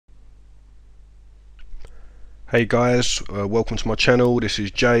Hey guys, welcome to my channel. This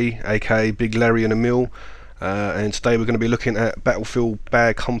is Jay, aka Big Larry and Emil, and today we're going to be looking at Battlefield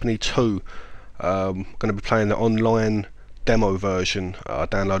Bad Company 2. Going to be playing the online demo version. I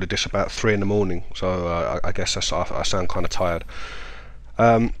downloaded this about 3 in the morning, so I guess I sound kind of tired.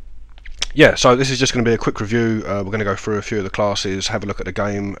 Yeah, so this is just going to be a quick review. We're going to go through a few of the classes, have a look at the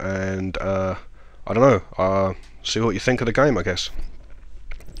game, and I don't know, see what you think of the game, I guess.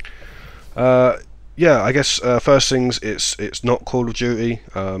 Yeah, I guess first things, it's not Call of Duty.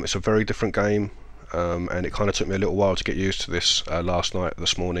 It's a very different game, and it kind of took me a little while to get used to this. Last night,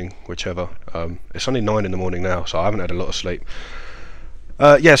 this morning, whichever. It's only 9 in the morning now, so I haven't had a lot of sleep.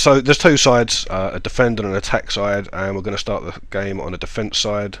 Yeah, so there's two sides, a defend and an attack side, and we're going to start the game on the defense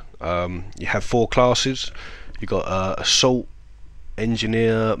side. You have 4 classes. You've got assault,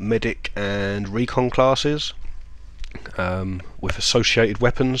 engineer, medic, and recon classes. With associated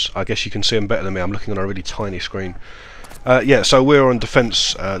weapons. I guess you can see them better than me. I'm looking on a really tiny screen. Yeah, so we're on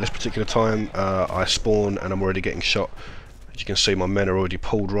defense this particular time. I spawn and I'm already getting shot. As you can see, my men are already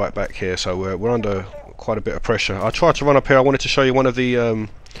pulled right back here, so we're under quite a bit of pressure. I tried to run up here. I wanted to show you one of the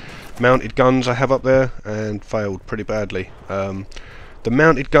mounted guns I have up there and failed pretty badly. The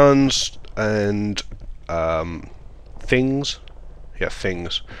mounted guns and things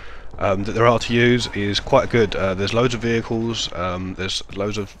that there are to use is quite good. There's loads of vehicles, there's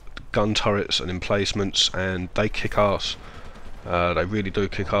loads of gun turrets and emplacements, and they kick ass. They really do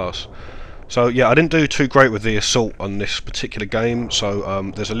kick ass. So yeah, I didn't do too great with the assault on this particular game,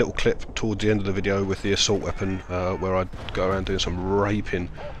 so there's a little clip towards the end of the video with the assault weapon where I go around doing some raping.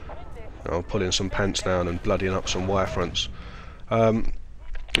 I'll pulling some pants down and bloodying up some wirefronts.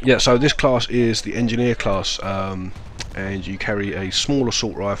 Yeah, so this class is the engineer class, and you carry a small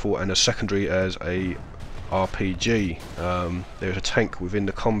assault rifle and a secondary as a RPG. There's a tank within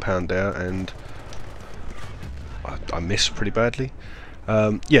the compound there, and I miss pretty badly.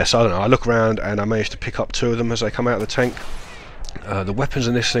 Yeah, so I don't know, I look around and I managed to pick up 2 of them as they come out of the tank. The weapons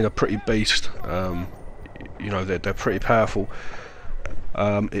in this thing are pretty beast. You know, they're pretty powerful.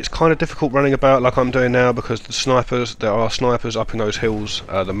 It's kind of difficult running about like I'm doing now because there are snipers up in those hills.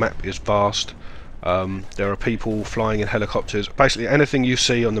 The map is vast. There are people flying in helicopters. Basically anything you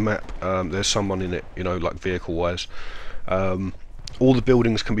see on the map, there's someone in it, you know, like vehicle wise. All the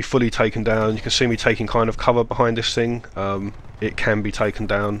buildings can be fully taken down. You can see me taking kind of cover behind this thing. It can be taken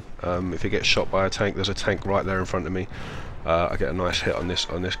down if it gets shot by a tank. There's a tank right there in front of me. I get a nice hit on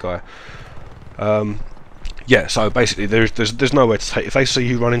this guy. Yeah, so basically there's nowhere to take. If they see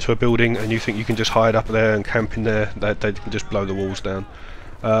you run into a building and you think you can just hide up there and camp in there, they can just blow the walls down.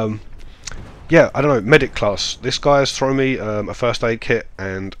 Yeah, I don't know, medic class. This guy has thrown me a first aid kit,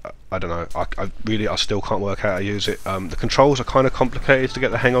 and I don't know, I still can't work out how to use it. The controls are kind of complicated to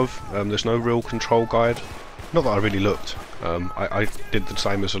get the hang of. There's no real control guide. Not that I really looked. I did the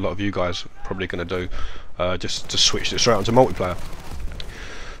same as a lot of you guys probably going to do, just to switch it straight onto multiplayer.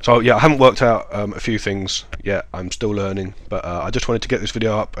 So yeah, I haven't worked out a few things yet. I'm still learning, but I just wanted to get this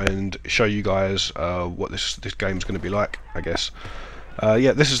video up and show you guys what this game's going to be like, I guess.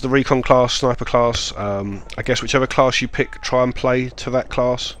 Yeah, this is the recon class, sniper class. I guess whichever class you pick, try and play to that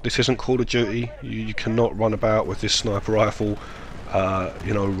class. This isn't Call of Duty. You cannot run about with this sniper rifle,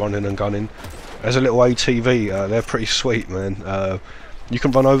 you know, running and gunning. There's a little ATV. They're pretty sweet, man. You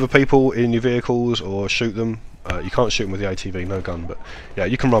can run over people in your vehicles or shoot them. You can't shoot them with the ATV, no gun, but yeah,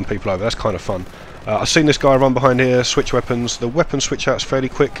 you can run people over. That's kind of fun. I've seen this guy run behind here, switch weapons. The weapon switch out's fairly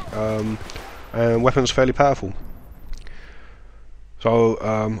quick, and weapons fairly powerful.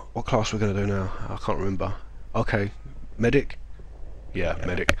 So, what class we're going to do now? I can't remember. Okay, medic? Yeah,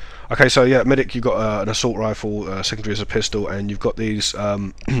 medic. Okay, so yeah, medic, you've got an assault rifle, secondary as a pistol, and you've got these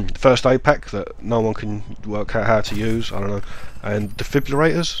first aid pack that no one can work out how to use, I don't know. And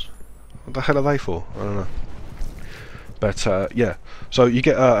defibrillators? What the hell are they for? I don't know. But yeah, so you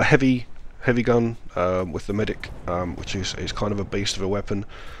get a heavy gun with the medic, which is kind of a beast of a weapon.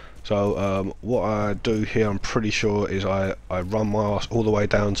 So what I do here, I'm pretty sure, is I run my ass all the way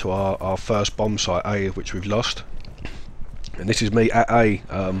down to our first bomb site A, which we've lost. And this is me at A,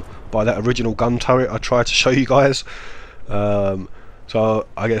 by that original gun turret I tried to show you guys. So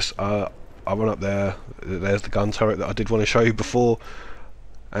I guess I run up there. There's the gun turret that I did want to show you before,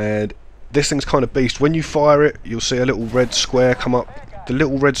 and this thing's kind of beast. When you fire it, you'll see a little red square come up. The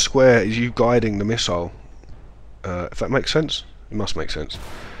little red square is you guiding the missile. If that makes sense? It must make sense.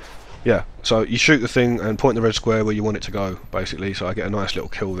 Yeah, so you shoot the thing and point the red square where you want it to go, basically. So I get a nice little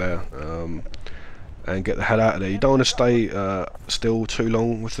kill there, and get the hell out of there. You don't want to stay still too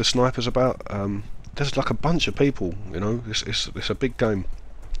long with the snipers about. There's like a bunch of people, you know. It's a big game.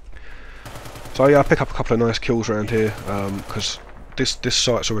 So So yeah, I pick up a couple of nice kills around here, because this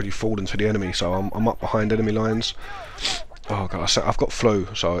site's already fallen to the enemy, so I'm up behind enemy lines. Oh god, I've got flu,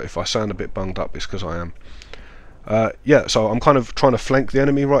 so if I sound a bit bunged up, it's because I am. Yeah, so I'm kind of trying to flank the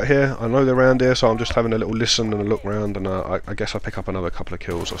enemy right here. I know they're around here, so I'm just having a little listen and a look around, and I guess I pick up another couple of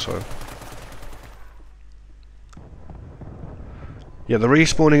kills or so. Yeah, the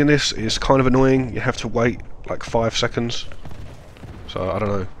respawning in this is kind of annoying. You have to wait like 5 seconds. So I don't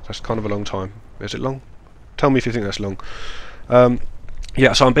know, that's kind of a long time. Is it long? Tell me if you think that's long.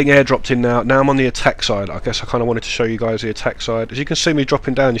 Yeah, so I'm being airdropped in now. Now I'm on the attack side. I guess I kind of wanted to show you guys the attack side. As you can see me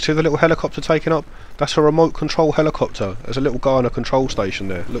dropping down, you see the little helicopter taking up? That's a remote control helicopter. There's a little guy on a control station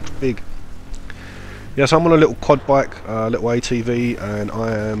there. Looks big. Yeah, so I'm on a little quad bike, little ATV, and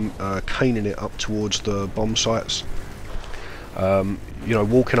I am caning it up towards the bomb sites. You know,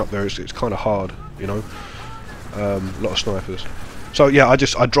 walking up there, it's kind of hard, you know. A lot of snipers. So yeah,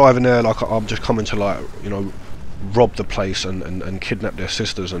 I drive in there like I'm just coming to, like, you know, rob the place and kidnap their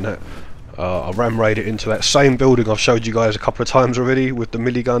sisters and that. I ram raid it into that same building I've showed you guys a couple of times already with the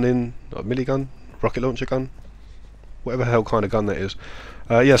milligun in, milligun, rocket launcher gun, whatever the hell kind of gun that is.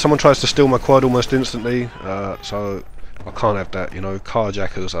 Yeah, someone tries to steal my quad almost instantly, so I can't have that, you know.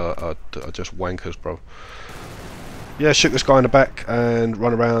 Carjackers are just wankers, bro. Yeah, shoot this guy in the back and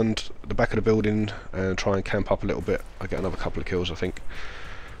run around the back of the building and try and camp up a little bit. I get another couple of kills, I think.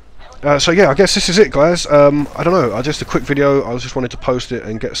 So yeah, I guess this is it, guys. I don't know, just a quick video. I just wanted to post it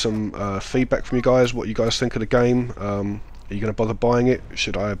and get some feedback from you guys, what you guys think of the game. Are you going to bother buying it?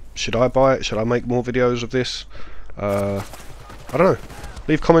 Should I buy it? Should I make more videos of this? I don't know.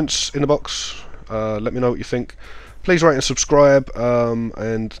 Leave comments in the box. Let me know what you think. Please rate and subscribe,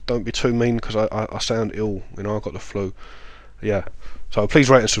 and don't be too mean because I sound ill. You know, I've got the flu. Yeah. So please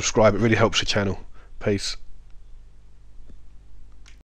rate and subscribe. It really helps the channel. Peace.